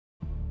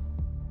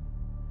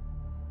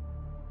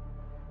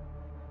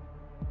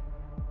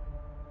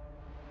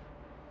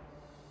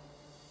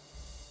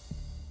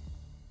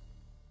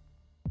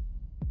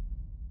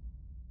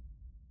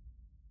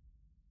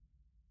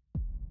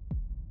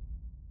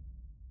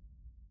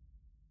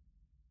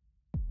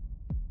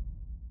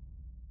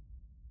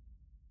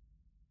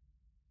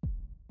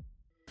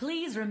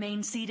Please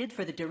remain seated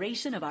for the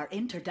duration of our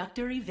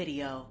introductory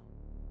video.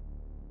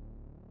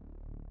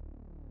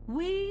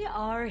 We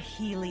are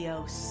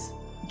Helios,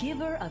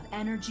 giver of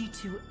energy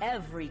to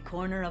every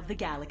corner of the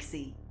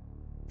galaxy.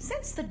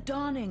 Since the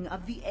dawning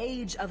of the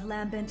Age of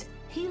Lambent,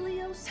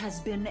 Helios has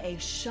been a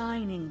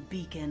shining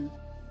beacon,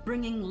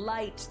 bringing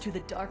light to the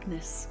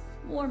darkness,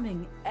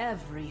 warming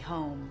every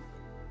home.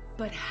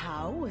 But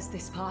how was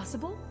this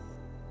possible?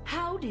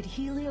 How did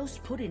Helios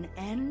put an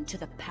end to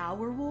the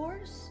power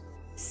wars?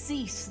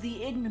 Cease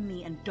the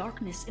ignominy and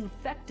darkness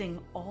infecting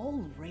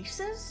all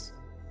races?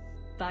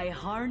 By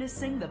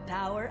harnessing the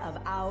power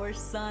of our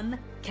sun,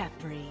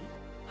 Kepri.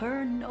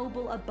 Her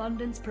noble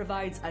abundance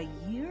provides a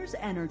year's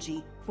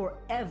energy for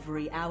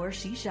every hour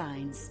she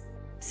shines.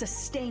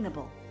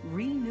 Sustainable,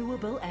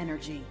 renewable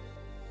energy.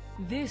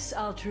 This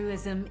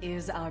altruism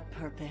is our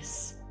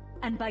purpose.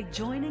 And by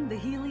joining the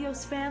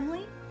Helios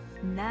family,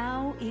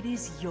 now it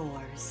is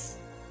yours.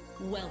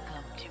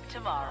 Welcome to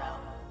tomorrow.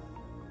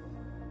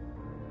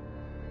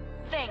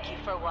 Thank you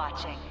for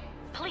watching.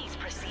 Please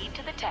proceed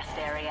to the test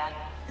area.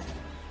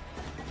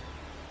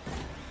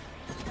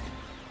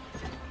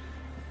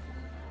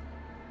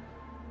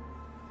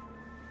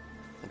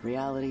 But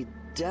reality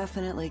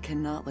definitely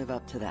cannot live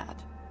up to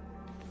that.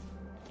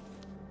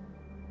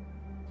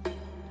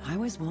 I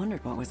always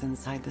wondered what was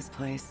inside this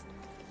place.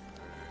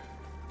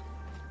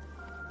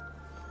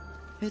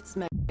 It's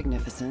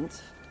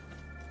magnificent,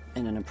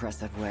 in an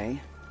oppressive way.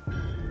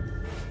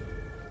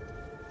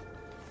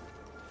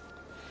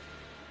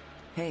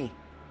 Hey,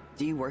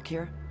 do you work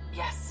here?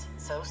 Yes,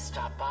 so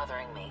stop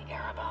bothering me,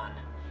 Ereban.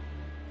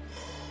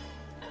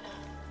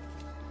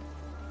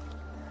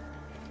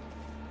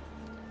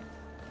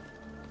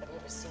 Have you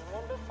ever seen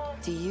one before?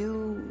 Do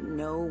you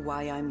know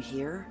why I'm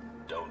here?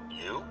 Don't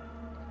you?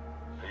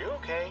 Are you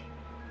okay?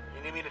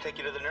 You need me to take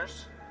you to the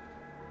nurse?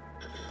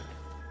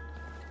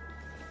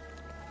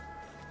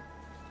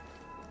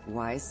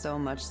 Why so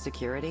much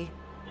security?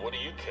 What do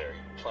you carry?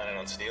 Planning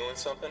on stealing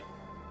something?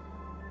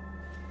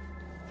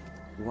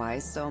 Why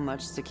so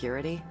much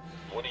security?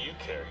 What do you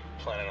carry?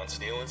 Planning on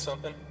stealing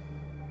something?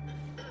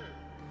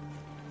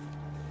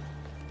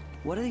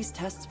 What are these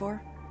tests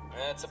for?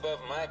 That's above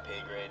my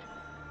pay grade.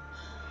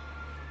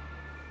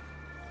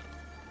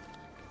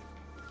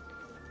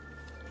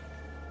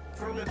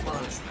 From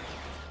admonishment.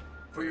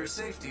 For your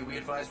safety, we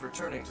advise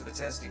returning to the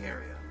testing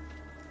area.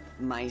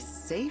 My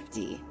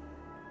safety?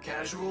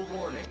 Casual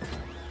warning.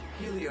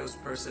 Helios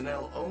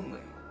personnel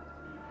only.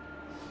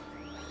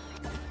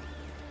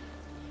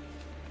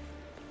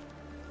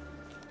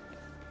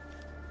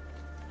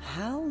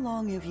 How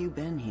long have you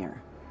been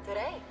here?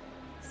 Today,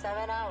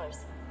 7 hours,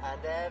 and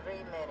every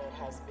minute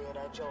has been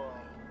a joy.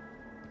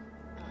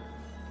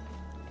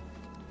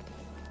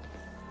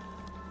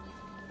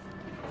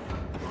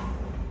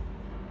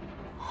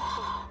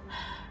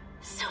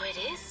 So it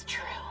is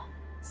true.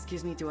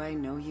 Excuse me, do I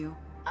know you?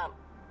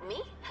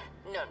 Me?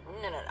 No.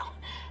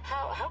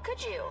 How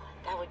could you?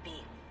 That would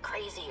be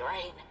crazy,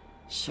 right?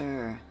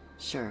 Sure.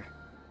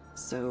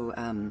 So,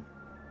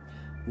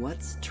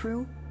 what's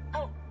true?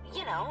 Oh,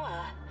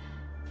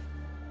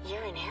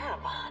 you're in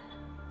Ereban.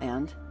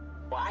 And?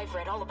 Well, I've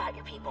read all about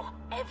your people.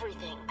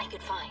 Everything I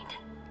could find.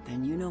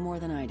 Then you know more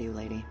than I do,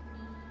 lady.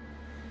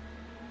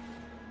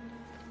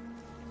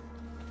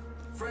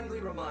 Friendly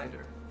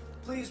reminder.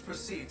 Please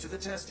proceed to the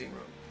testing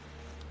room.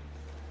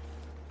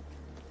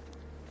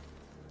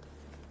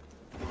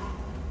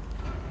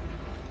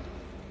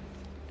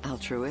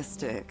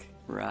 Altruistic.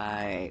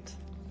 Right.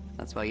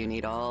 That's why you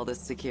need all this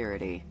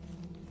security.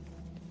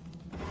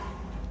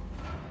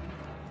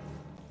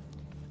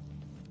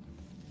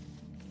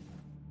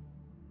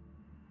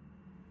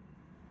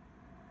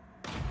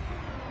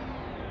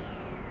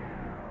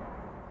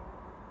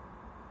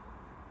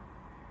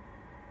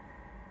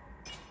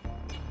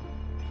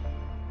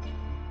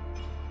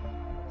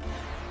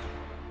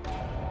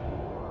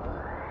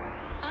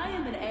 I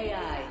am an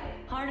AI,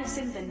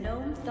 harnessing the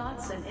known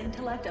thoughts and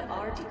intellect of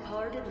our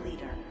departed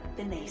leader,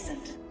 the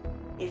Nascent.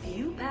 If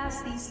you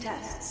pass these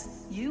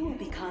tests, you will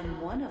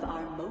become one of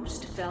our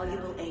most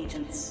valuable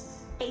agents,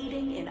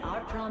 aiding in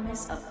our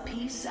promise of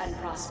peace and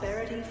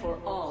prosperity for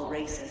all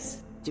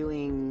races.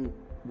 Doing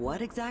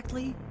what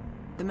exactly?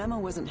 The memo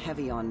wasn't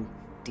heavy on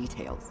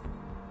details.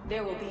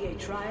 There will be a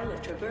trial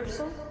of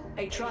traversal,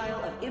 a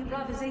trial of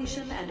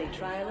improvisation, and a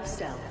trial of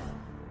stealth.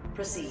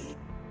 Proceed.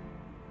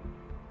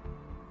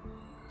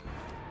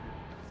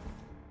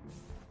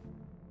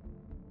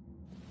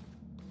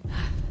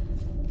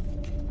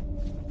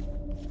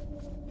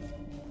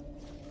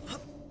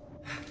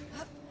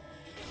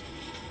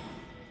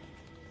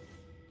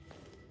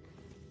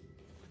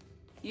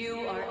 You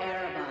are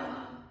Ereban.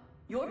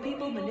 Your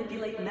people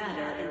manipulate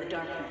matter in the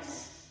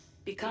darkness.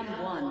 Become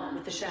one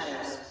with the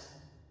shadows.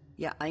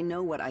 Yeah, I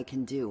know what I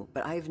can do,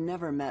 but I've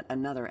never met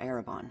another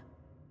Ereban.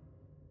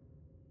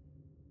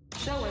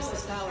 Show us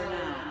this power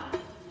now.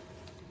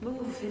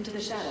 Move into the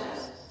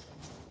shadows.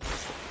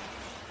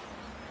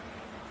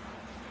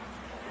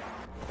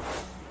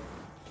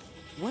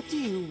 What do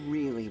you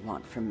really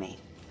want from me?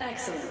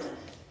 Excellent.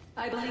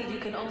 I believe you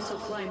can also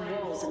climb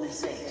walls in this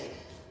state.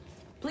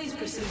 Please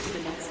proceed to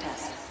the next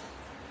test.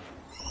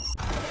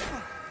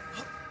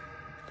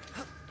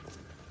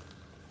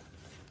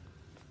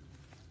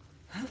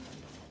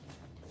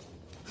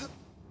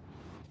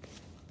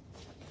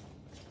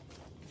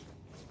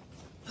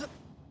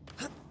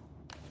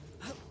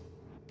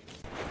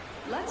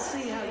 Let's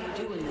see how you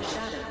do in the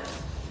shadows.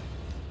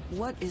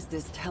 What is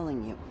this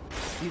telling you?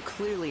 You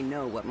clearly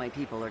know what my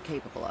people are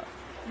capable of.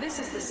 This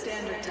is the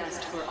standard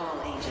test for all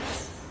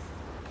agents.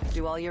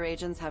 Do all your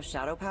agents have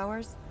shadow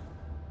powers?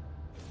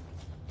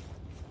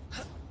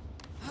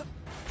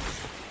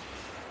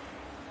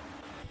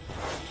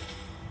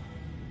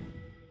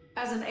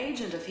 As an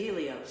agent of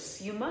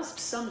Helios, you must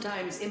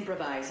sometimes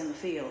improvise in the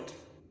field.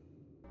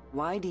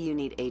 Why do you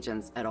need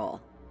agents at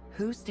all?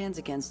 Who stands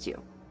against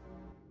you?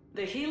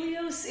 The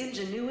Helios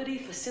Ingenuity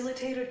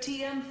Facilitator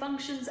TM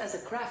functions as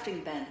a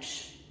crafting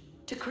bench.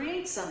 To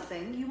create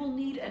something, you will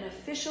need an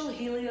official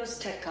Helios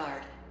tech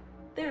card.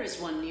 There is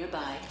one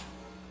nearby.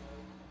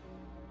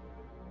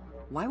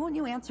 Why won't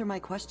you answer my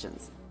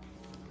questions?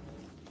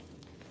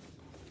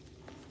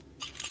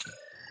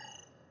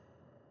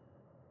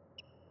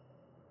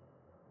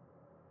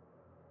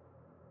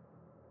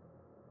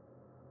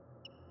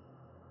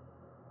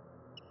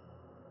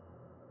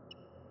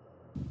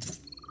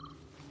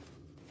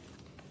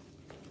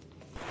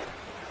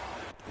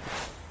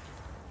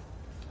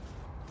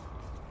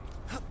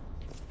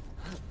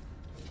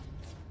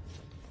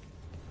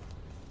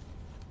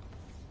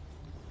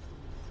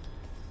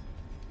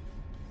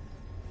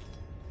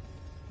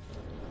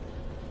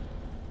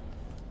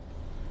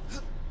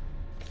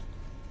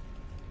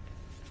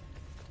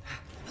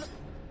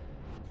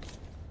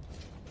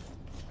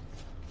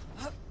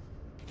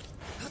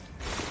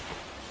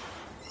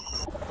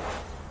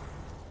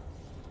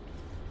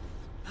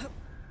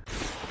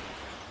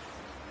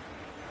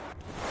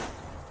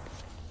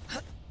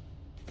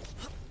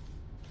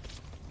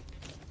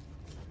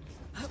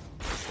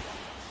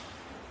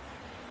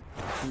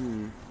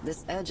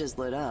 This edge is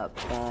lit up,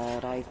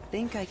 but I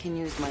think I can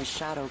use my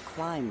shadow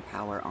climb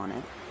power on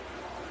it.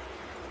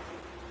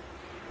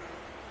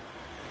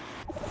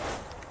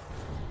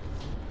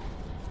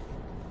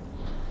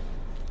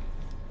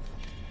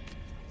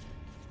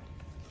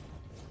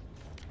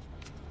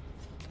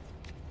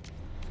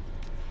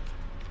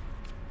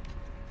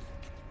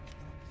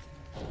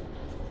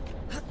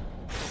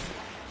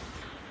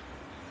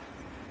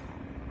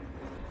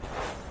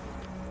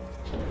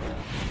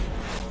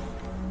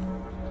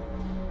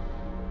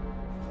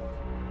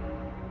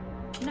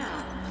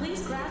 Now,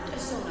 please craft a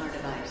sonar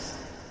device.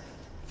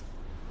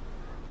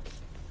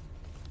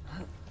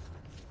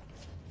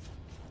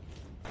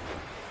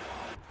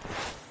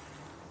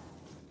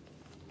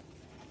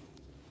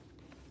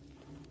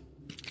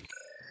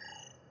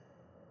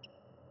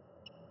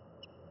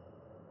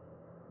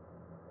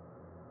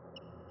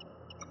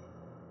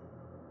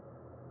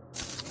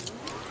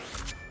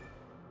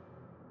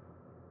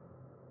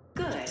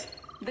 Good.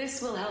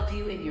 This will help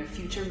you in your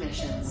future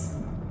missions.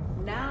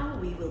 Now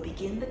we will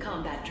begin the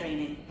combat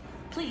training.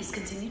 Please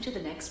continue to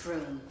the next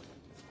room.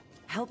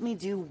 Help me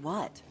do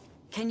what?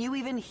 Can you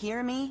even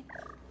hear me?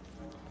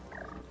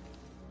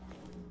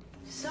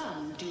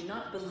 Some do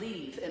not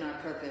believe in our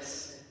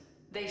purpose.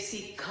 They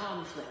seek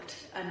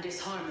conflict and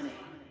disharmony.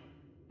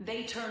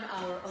 They turn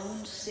our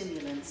own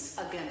simulants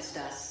against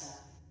us.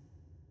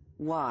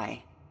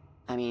 Why?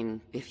 I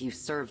mean, if you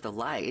serve the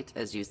light,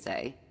 as you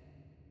say.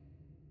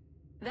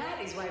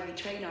 That is why we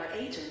train our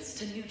agents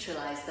to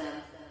neutralize them.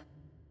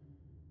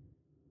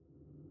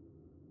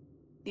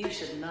 You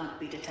should not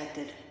be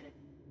detected.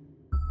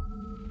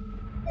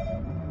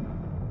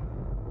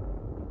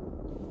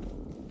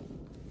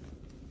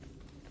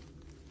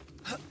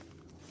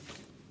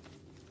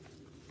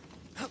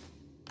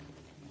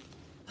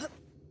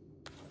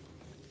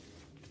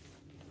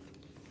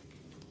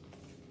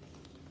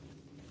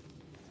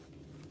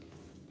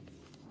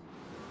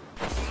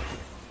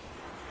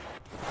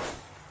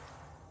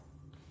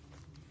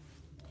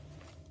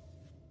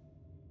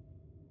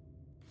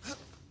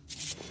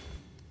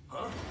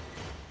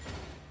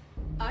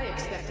 I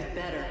expected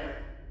better.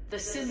 The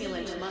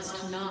simulant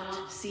must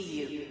not see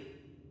you.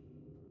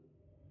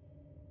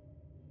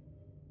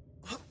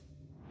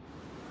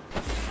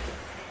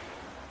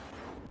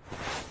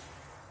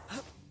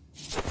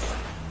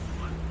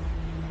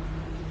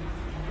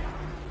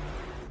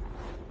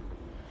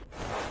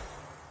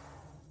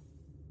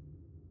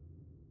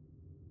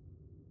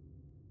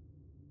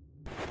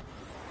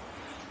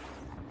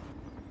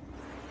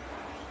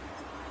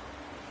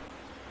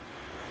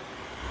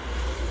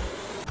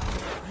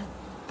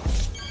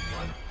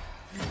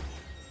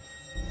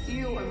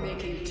 You are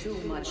making too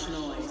much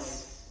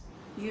noise.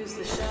 Use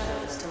the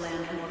shadows to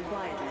land more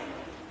quietly.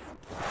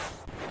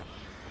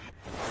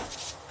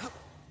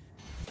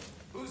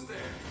 Who's there?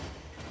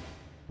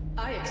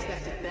 I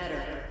expected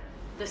better.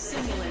 The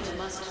simulant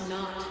must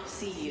not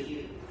see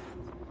you.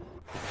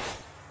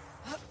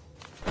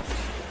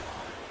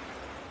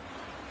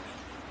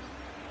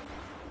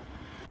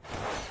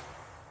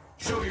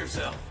 Show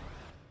yourself.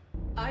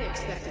 I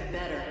expected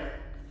better.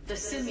 The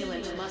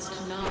simulant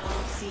must not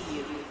see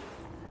you.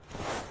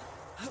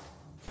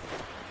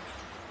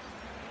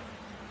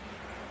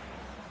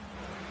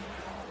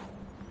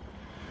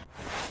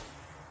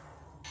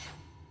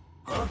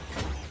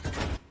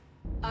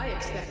 I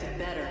expected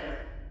better.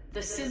 The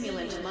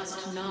simulant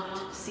must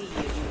not see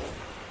you.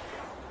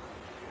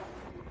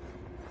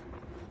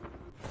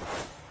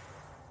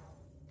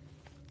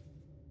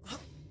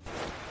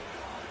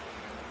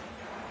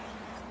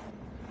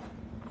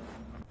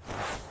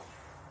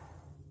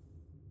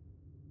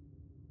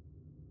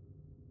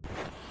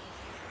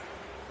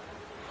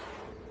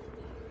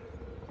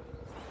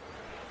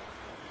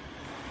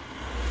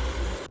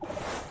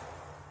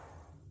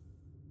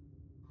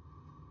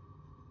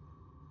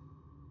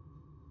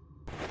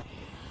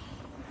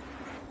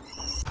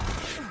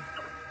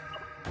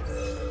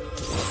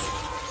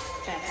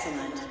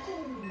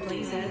 Excellent.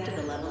 Please head to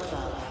the level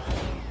above.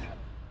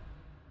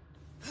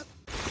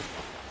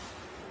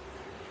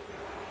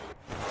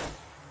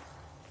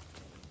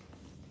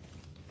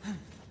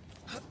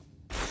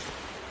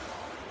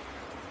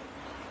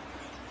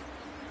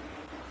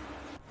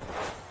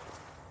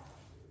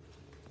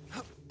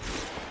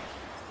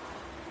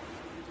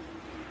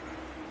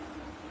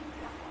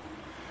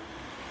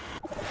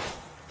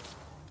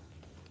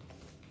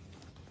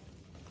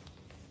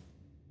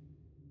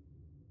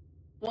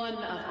 One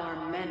of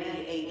our many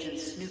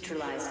agents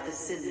neutralized the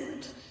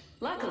simulant.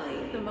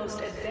 Luckily, the most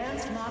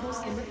advanced models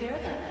can repair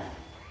them.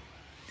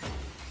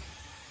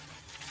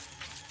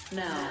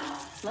 Now,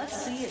 let's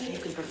see if you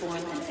can perform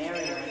an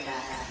aerial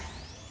attack.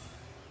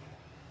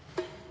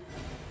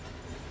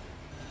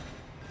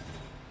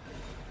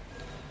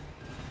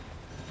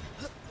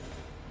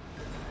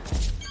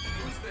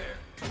 Who's there?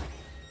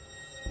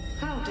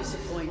 How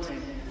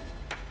disappointing.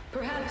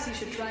 Perhaps you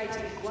should try to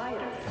be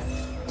quieter.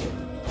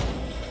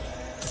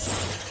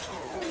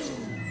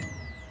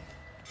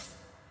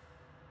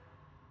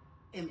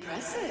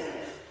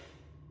 Impressive.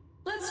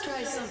 Let's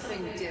try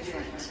something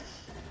different.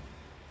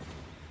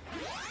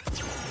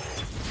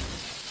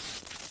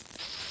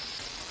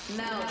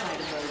 Now try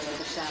to merge with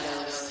the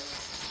shadows.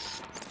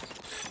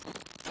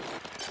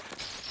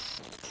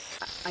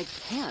 I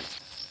can't.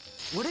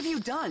 What have you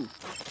done?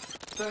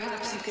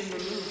 Perhaps you can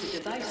remove the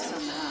device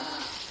somehow.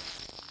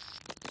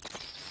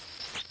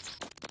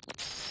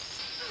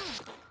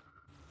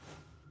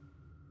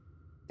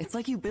 It's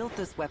like you built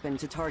this weapon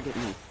to target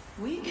me.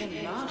 We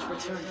cannot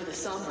return to the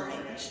Somber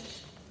Age.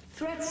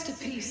 Threats to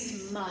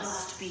peace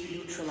must be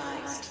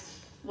neutralized,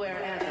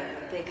 wherever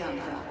they come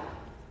from.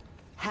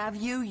 Have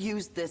you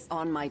used this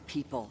on my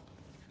people?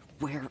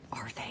 Where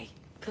are they?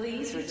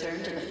 Please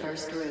return to the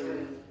first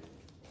room.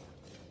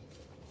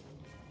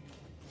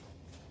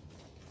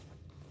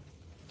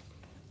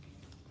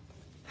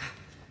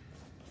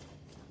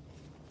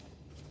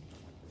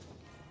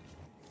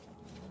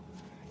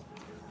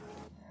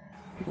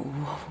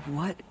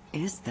 What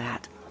is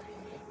that?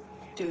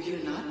 Do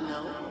you not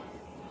know?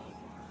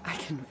 I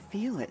can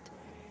feel it.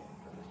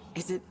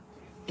 Is it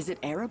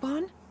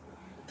Ereban?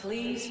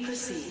 Please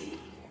proceed.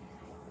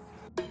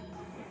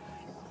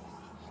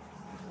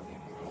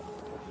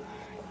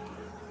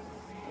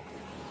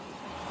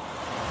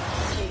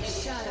 A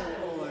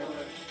shadow orb.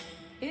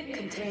 It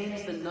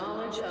contains the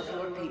knowledge of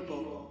your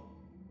people.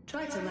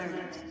 Try to learn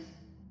it.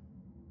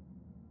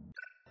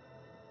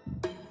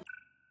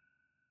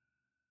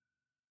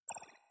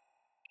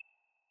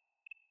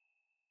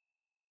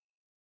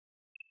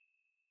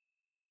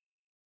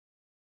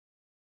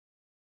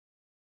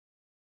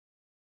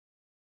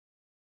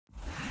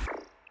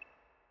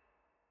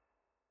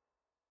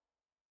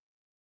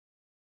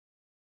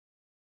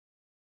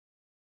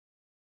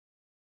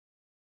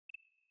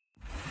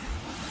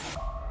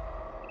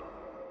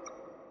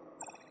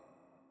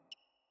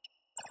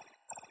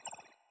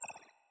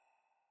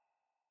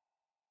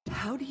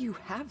 How do you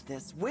have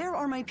this? Where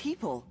are my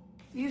people?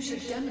 You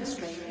should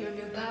demonstrate your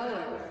new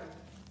power.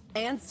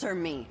 Answer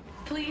me.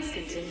 Please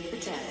continue the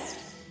test.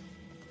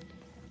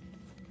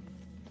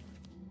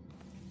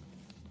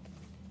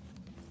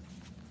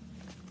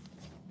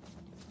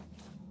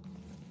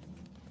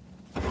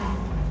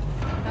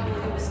 How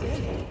will you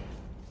escape?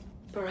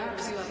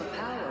 Perhaps you have a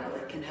power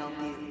that can help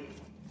you.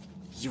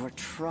 You're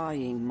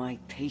trying my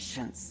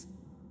patience.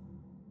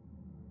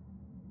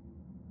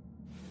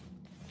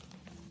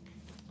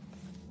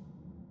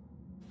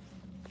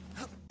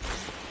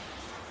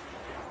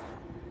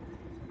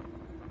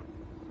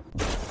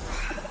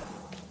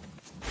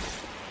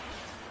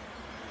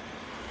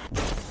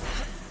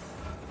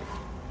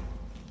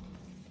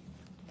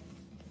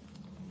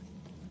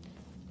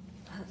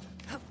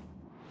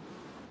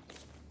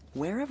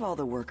 Where have all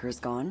the workers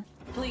gone?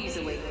 Please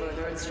await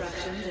further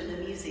instructions in the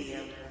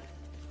museum.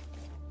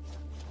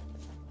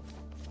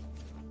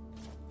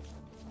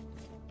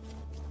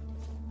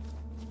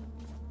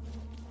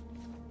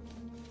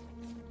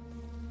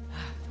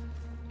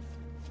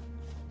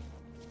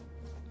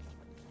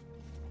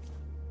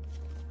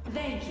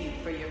 Thank you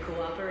for your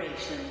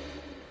cooperation.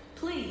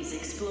 Please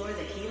explore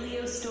the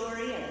Helios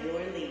story at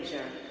your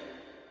leisure.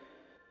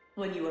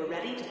 When you are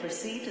ready to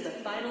proceed to the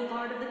final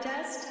part of the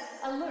test,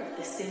 alert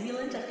the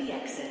simulant at the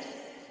exit.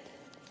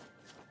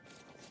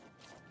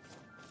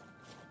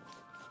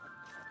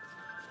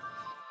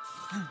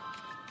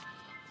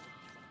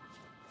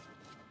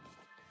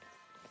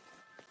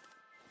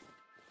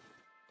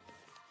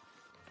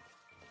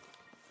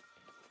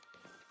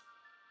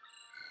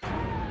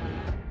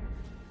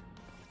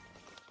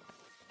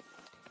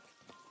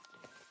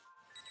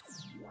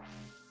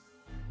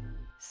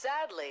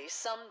 Sadly,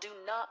 some do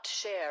not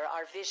share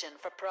our vision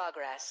for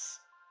progress.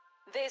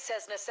 This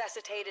has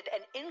necessitated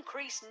an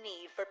increased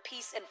need for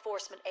peace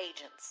enforcement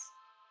agents.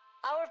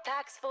 Our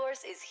PAX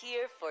force is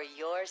here for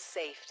your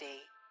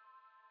safety.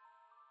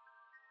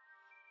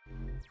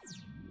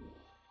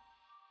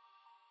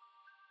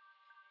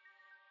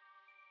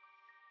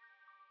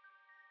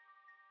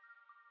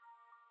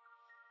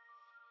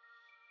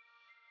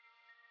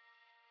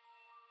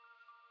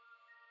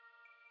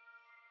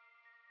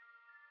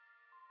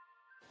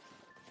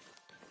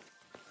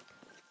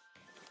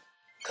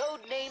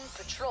 Codename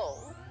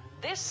Patrol,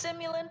 this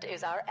simulant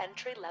is our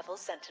entry-level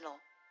sentinel.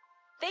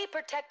 They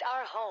protect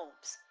our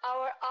homes,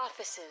 our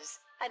offices,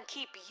 and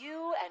keep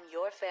you and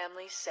your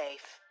family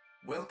safe.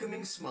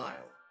 Welcoming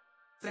smile.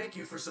 Thank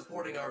you for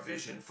supporting our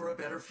vision for a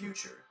better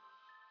future.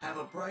 Have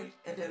a bright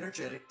and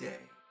energetic day.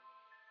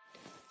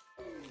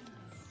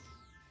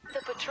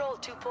 The Patrol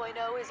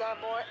 2.0 is our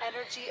more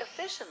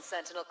energy-efficient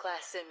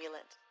Sentinel-class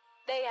simulant.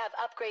 They have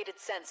upgraded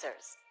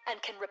sensors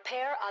and can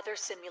repair other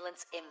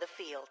simulants in the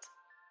field.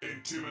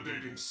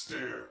 Intimidating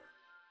stare.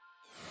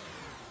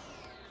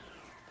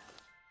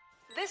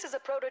 This is a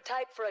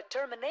prototype for a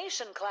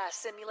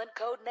Termination-class simulant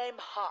codenamed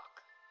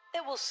Hawk.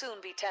 It will soon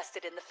be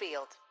tested in the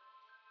field.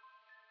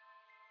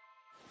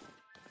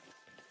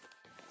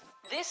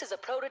 This is a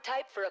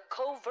prototype for a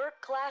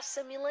Covert-class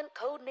simulant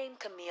codenamed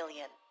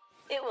Chameleon.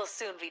 It will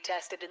soon be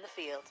tested in the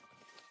field.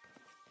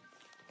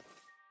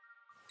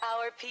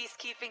 Our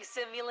peacekeeping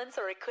simulants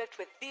are equipped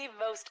with the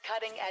most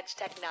cutting-edge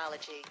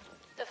technology,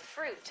 the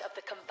fruit of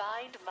the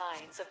combined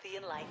minds of the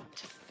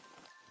enlightened.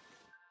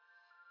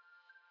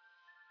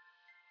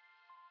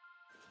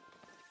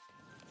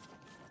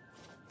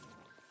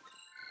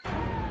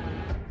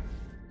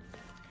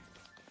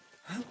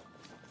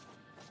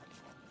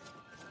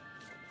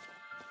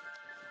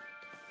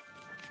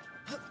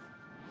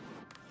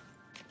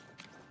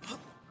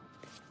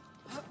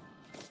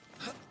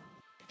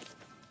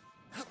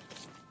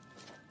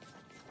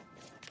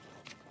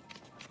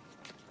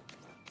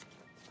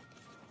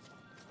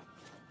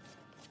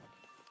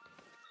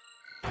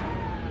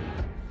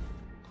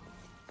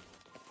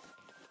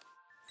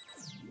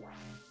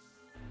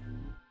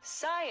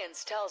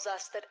 Science tells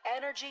us that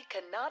energy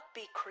cannot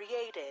be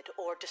created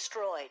or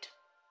destroyed.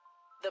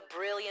 The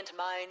brilliant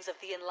minds of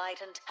the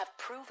enlightened have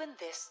proven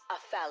this a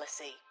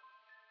fallacy.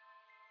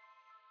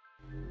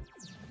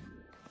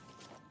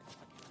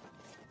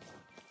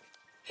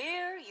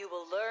 Here you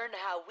will learn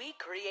how we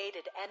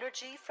created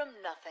energy from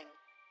nothing.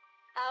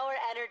 Our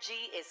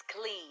energy is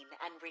clean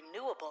and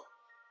renewable,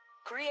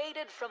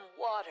 created from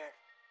water,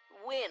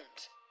 wind,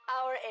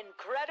 our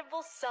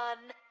incredible sun,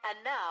 and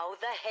now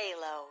the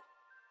halo,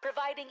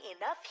 providing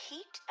enough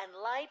heat and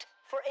light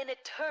for an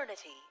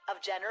eternity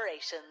of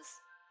generations.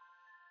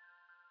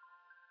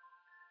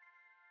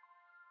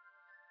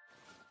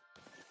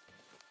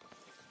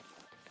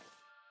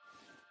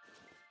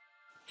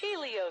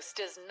 Helios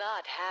does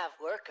not have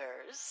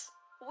workers.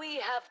 We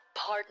have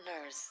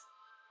partners.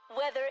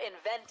 Whether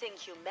inventing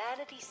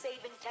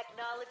humanity-saving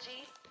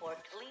technology or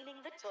cleaning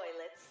the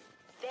toilets,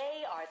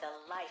 they are the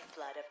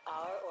lifeblood of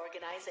our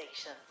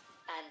organization,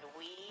 and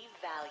we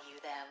value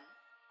them.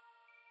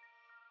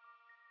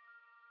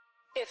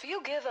 If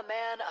you give a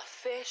man a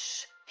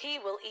fish, he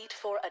will eat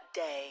for a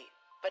day,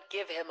 but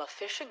give him a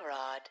fishing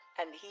rod,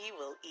 and he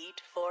will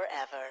eat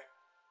forever.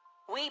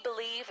 We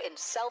believe in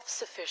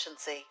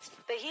self-sufficiency.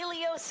 The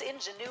Helios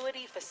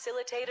Ingenuity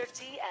Facilitator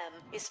TM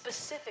is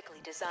specifically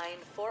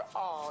designed for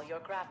all your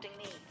crafting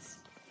needs.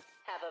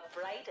 Have a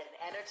bright and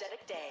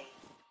energetic day.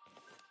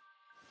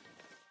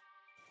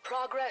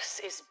 Progress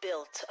is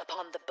built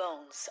upon the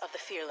bones of the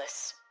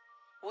fearless.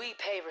 We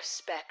pay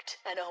respect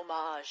and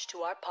homage to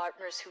our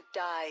partners who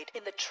died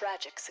in the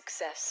tragic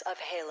success of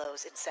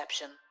Halo's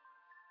inception.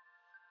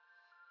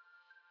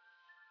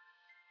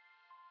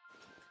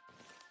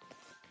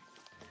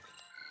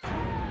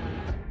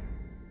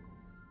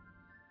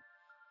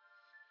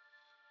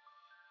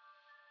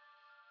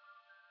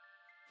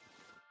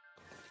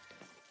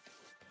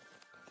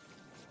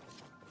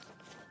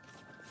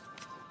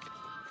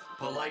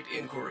 Polite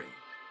inquiry.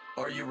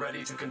 Are you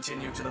ready to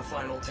continue to the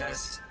final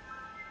test?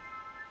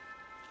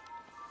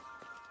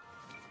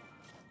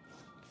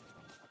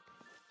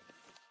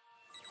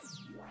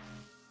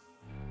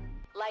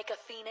 Like a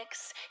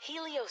phoenix,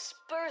 Helios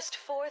burst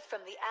forth from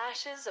the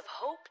ashes of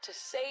hope to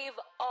save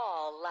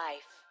all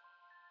life.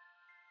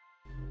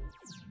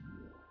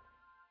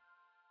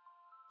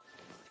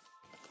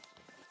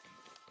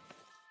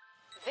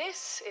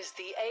 This is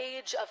the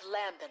age of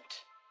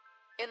Lambent.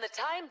 In the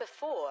time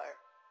before,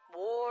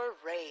 war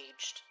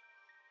raged.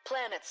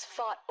 Planets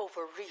fought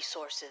over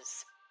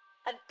resources,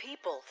 and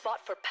people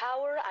fought for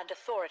power and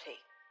authority.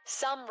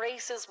 Some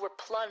races were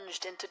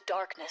plunged into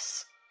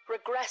darkness,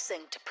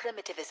 regressing to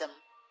primitivism.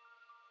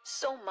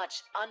 So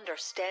much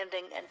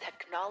understanding and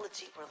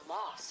technology were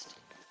lost.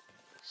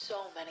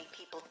 So many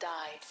people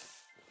died.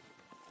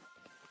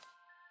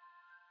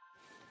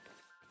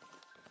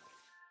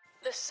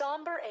 The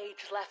Somber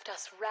Age left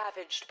us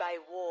ravaged by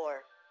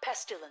war,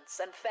 pestilence,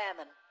 and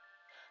famine.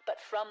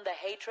 But from the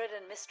hatred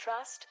and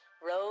mistrust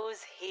rose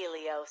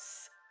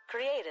Helios,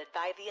 created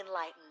by the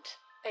Enlightened.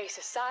 A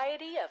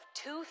society of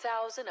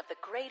 2,000 of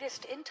the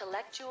greatest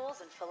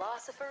intellectuals and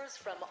philosophers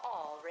from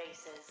all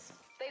races.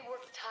 They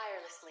worked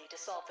tirelessly to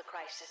solve the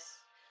crisis,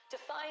 to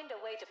find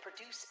a way to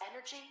produce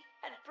energy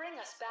and bring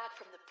us back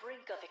from the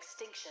brink of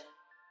extinction.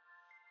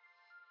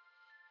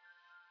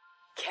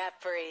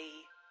 Capri.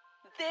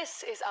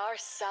 This is our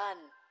sun,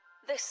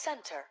 the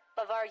center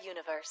of our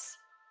universe,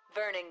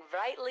 burning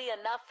brightly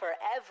enough for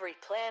every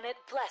planet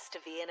blessed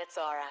to be in its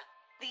aura.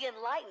 The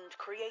Enlightened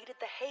created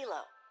the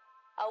halo,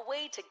 a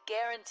way to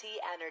guarantee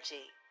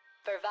energy,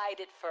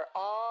 provided for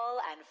all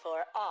and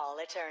for all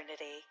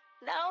eternity.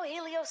 Now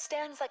Helios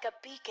stands like a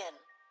beacon,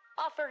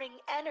 offering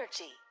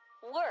energy,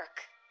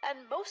 work,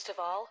 and most of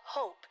all,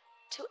 hope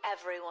to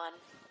everyone.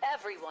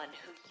 Everyone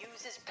who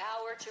uses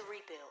power to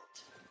rebuild,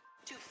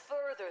 to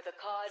further the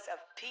cause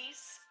of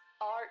peace,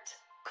 art,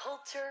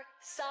 culture,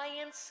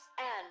 science,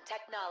 and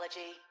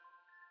technology.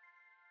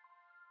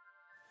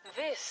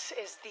 This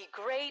is the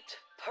great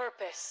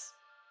purpose,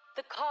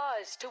 the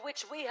cause to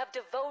which we have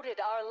devoted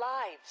our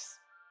lives,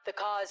 the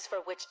cause for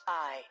which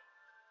I,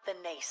 the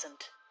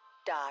nascent,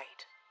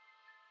 died.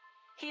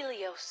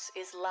 Helios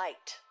is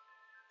light.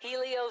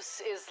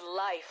 Helios is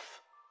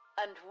life,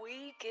 and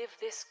we give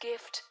this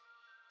gift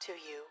to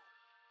you.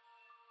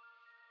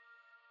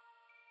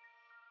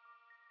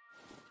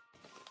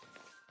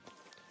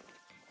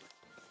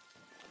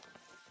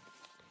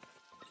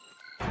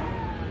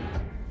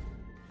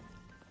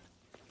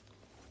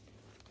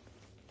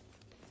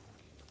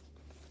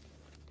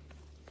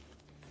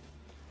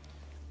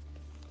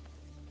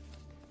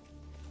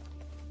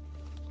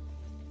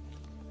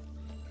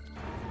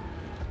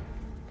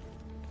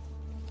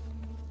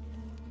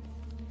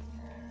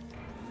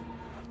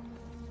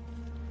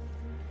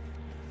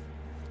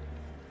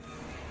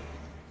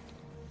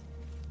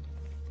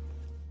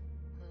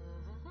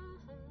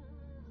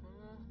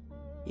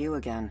 You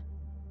again.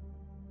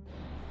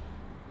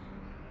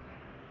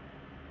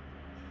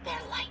 Their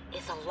light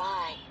is a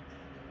lie.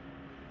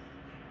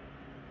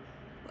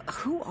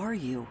 Who are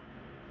you?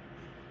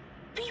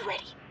 Be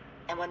ready.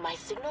 And when my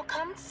signal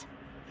comes,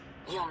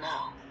 you'll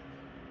know.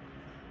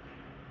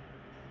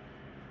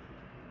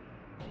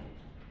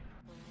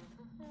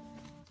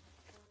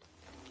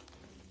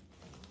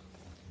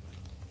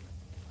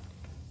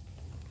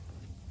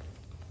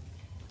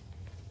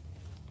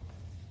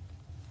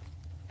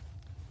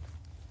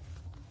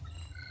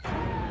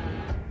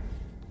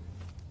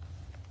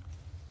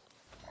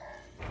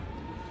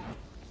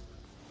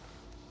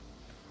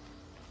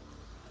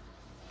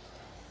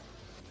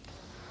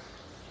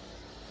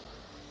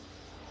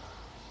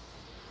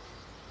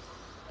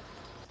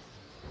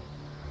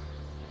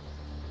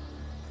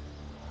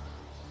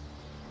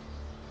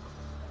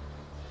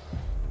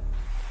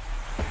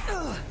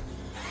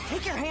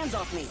 Take your hands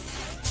off me!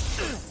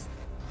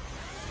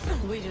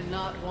 We do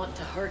not want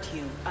to hurt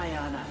you,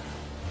 Ayana,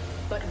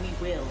 but we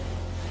will.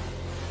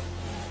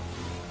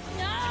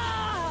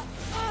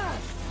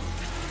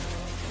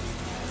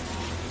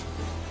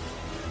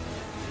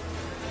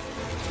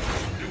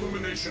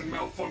 Illumination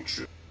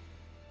malfunction.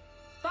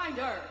 Find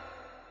her!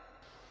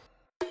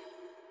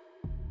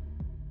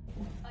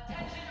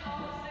 Attention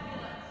all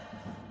civilians.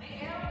 The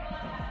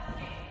Ereban has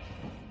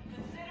escaped.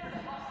 Considered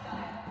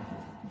hostile.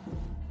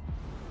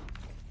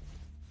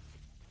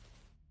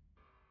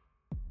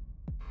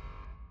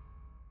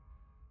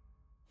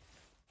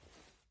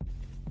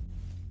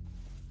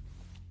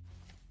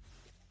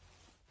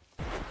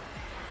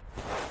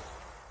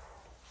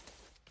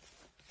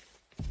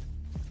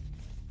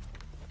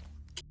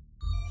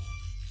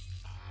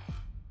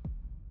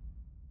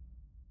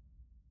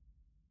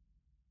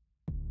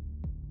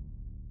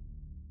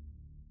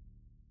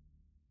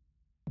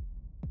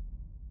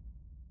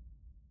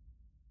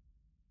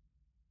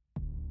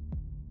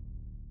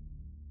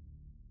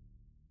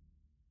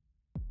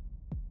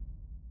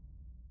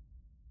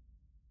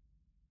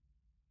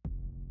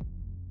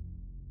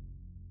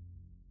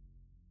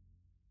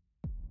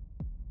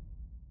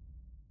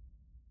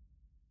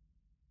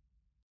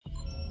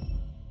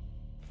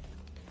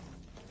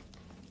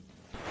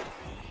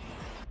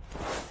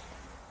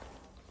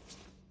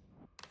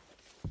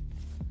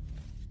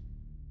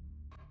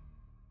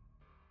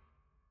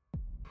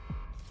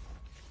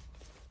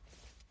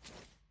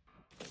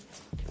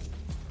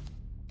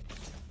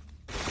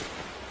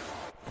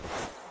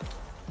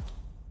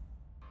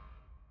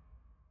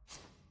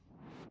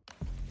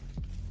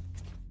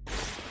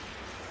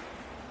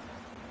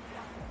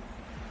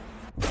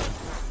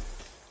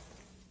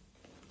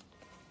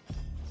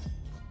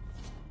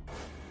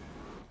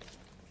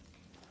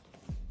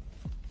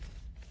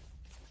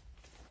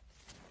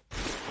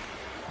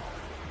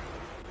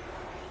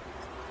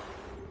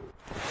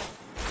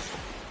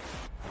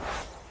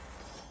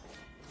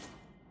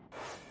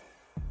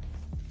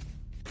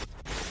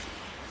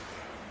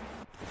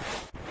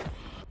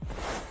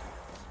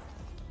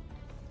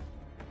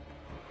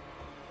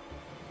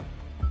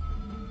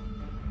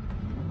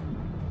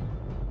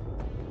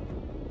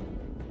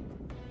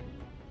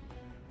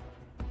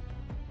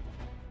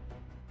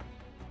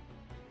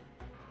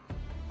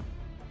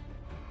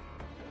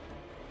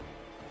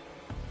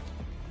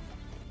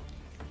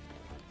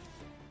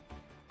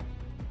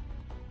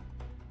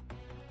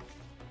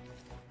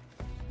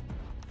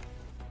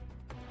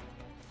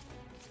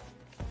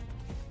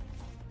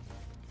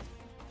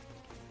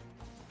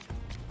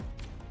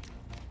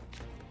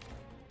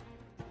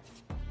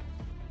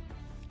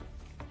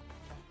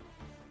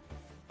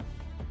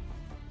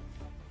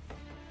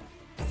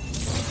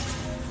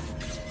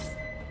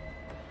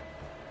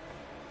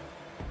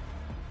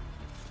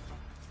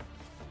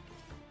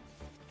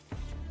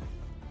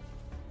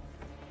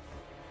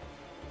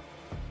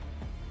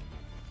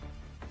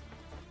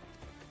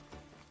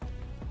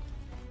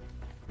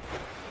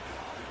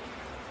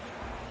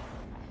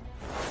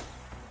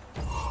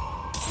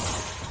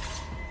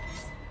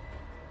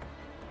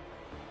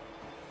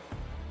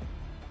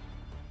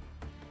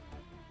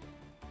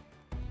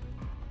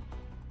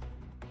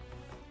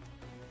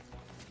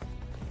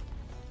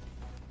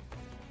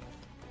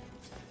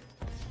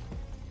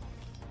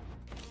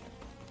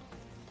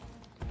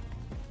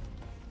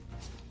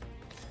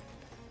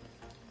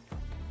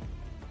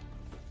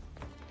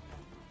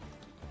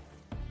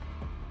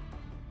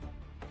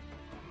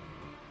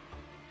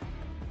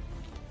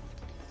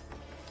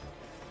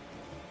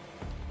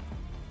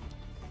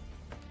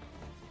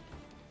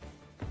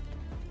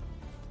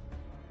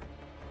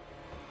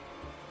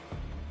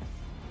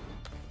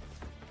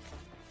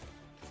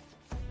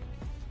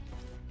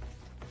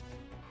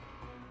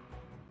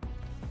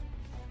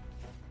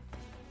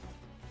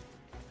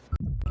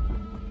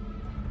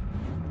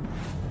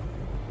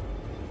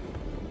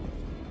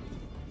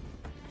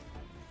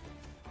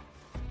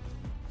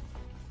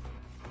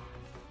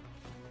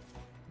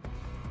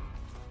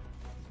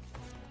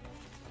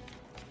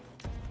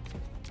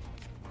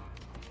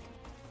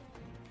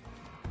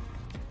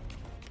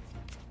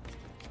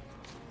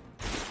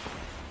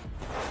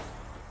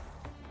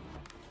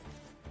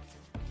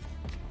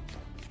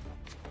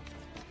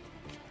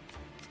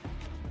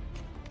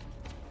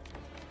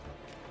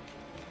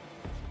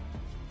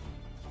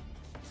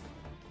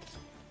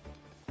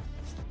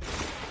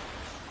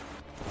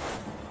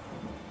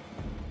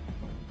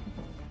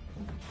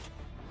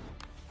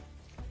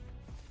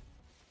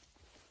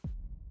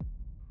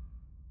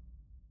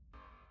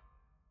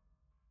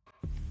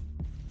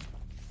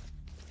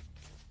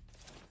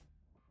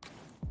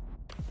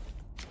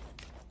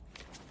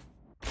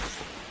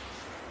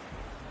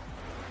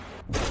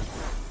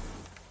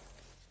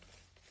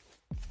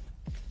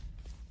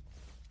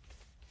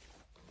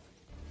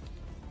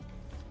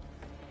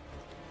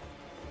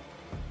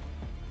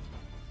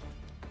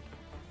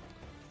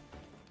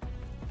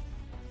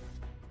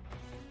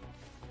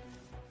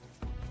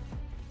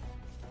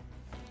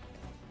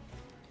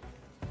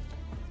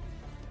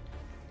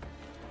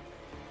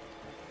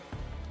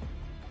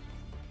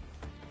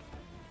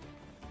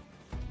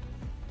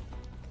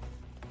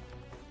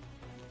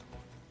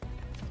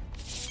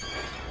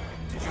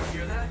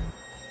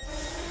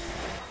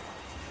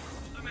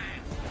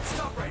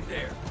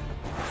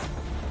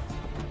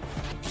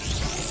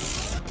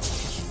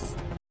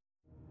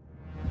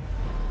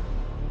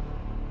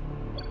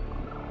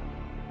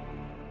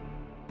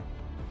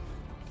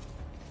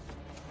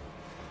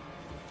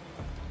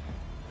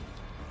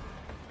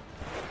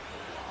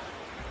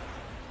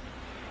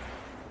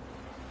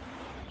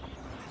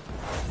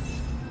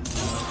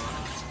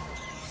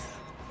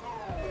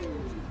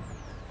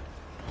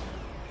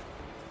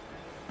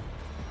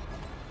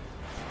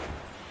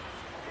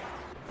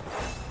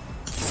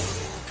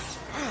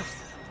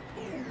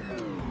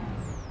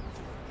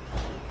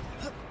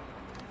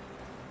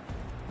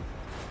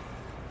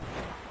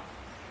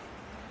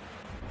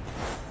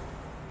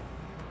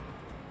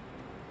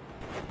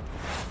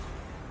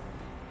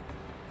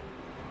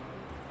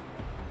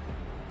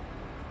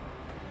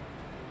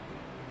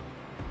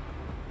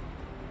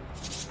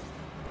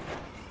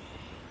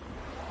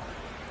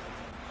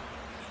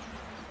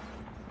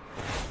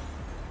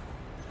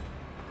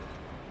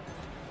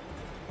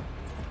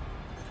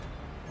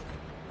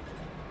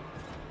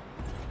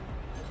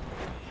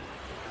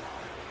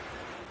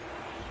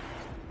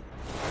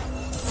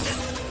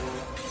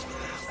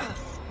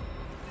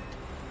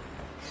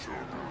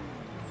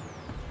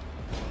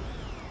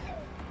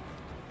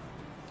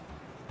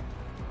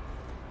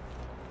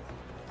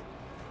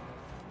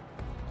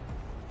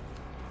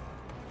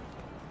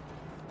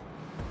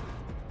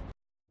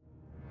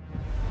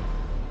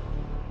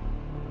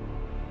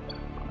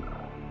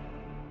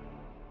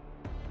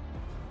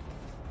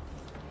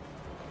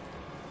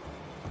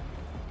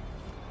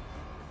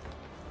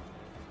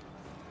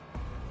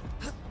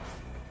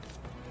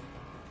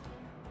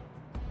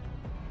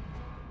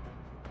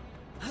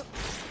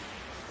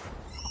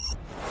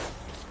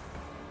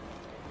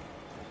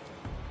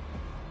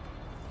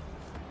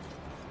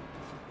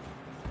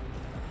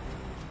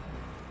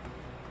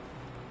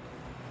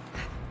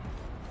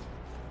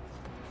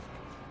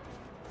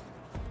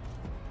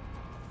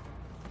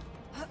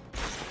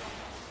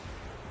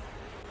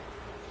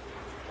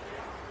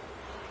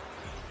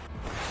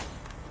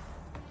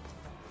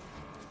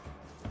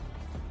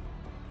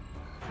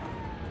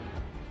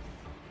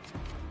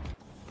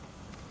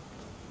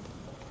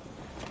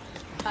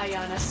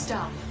 Ayana,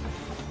 stop.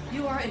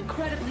 You are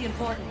incredibly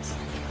important.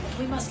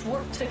 We must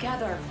work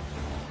together.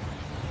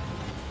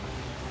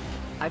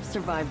 I've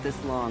survived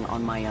this long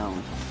on my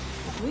own.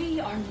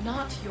 We are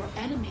not your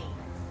enemy.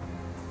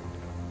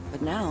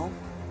 But now,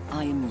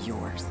 I am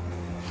yours.